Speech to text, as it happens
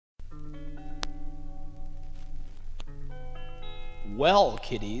Well,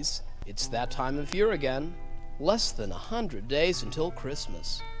 kiddies, it's that time of year again. Less than 100 days until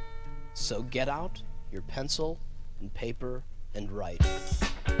Christmas. So get out your pencil and paper and write.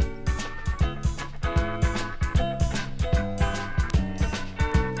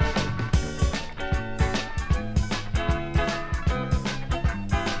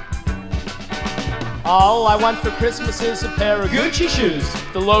 All I want for Christmas is a pair of Gucci shoes,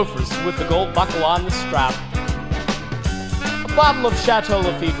 the loafers with the gold buckle on the strap. A bottle of Chateau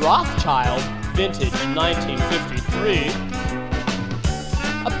Lafite Rothschild, vintage 1953.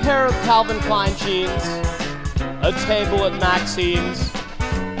 A pair of Calvin Klein jeans. A table at Maxine's.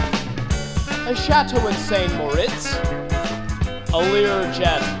 A Chateau in St. Moritz. A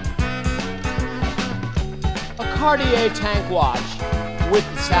Learjet. A Cartier tank watch with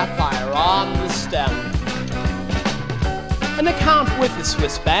the sapphire on the stem. An account with the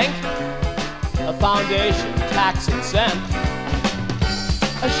Swiss bank. A foundation tax exempt.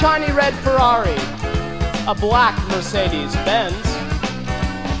 A shiny red Ferrari. A black Mercedes Benz.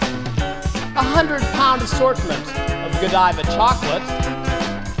 A 100-pound assortment of Godiva chocolate.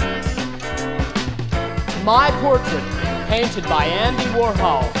 My portrait painted by Andy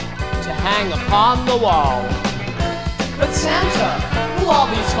Warhol to hang upon the wall. But Santa, will all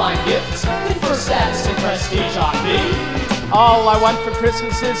these fine gifts confer status and prestige on me? All I want for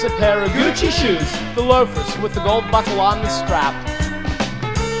Christmas is a pair of Gucci shoes, the loafers with the gold buckle on the strap.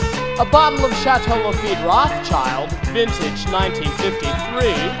 A bottle of Chateau Lafite Rothschild, vintage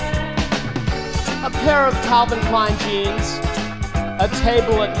 1953. A pair of Calvin Klein jeans. A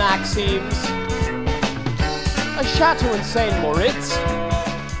table at Maxine's. A Chateau in St. Moritz.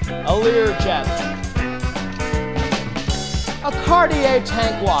 A Learjet. A Cartier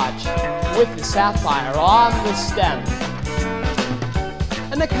tank watch with the sapphire on the stem.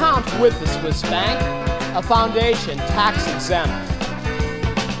 An account with the Swiss bank. A foundation tax exempt.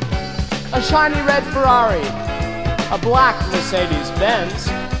 A shiny red Ferrari. A black Mercedes Benz.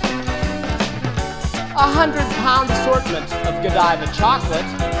 A 100-pound assortment of Godiva chocolate.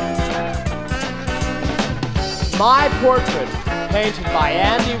 My portrait painted by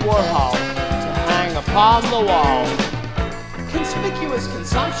Andy Warhol to hang upon the wall. Conspicuous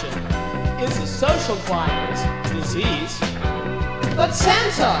consumption is a social climbers disease. But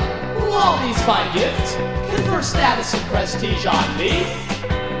Santa, will all these fine gifts confer status and prestige on me?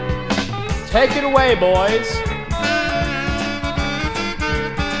 Take it away, boys.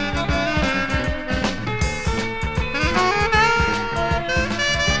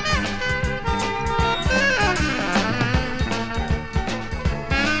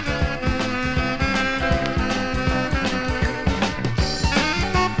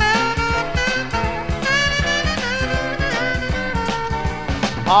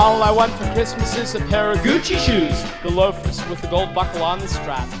 All I want for Christmas is a pair of Gucci shoes, the loafers with the gold buckle on the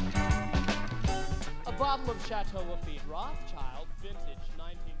strap. A bottle of Chateau Lafite Rothschild.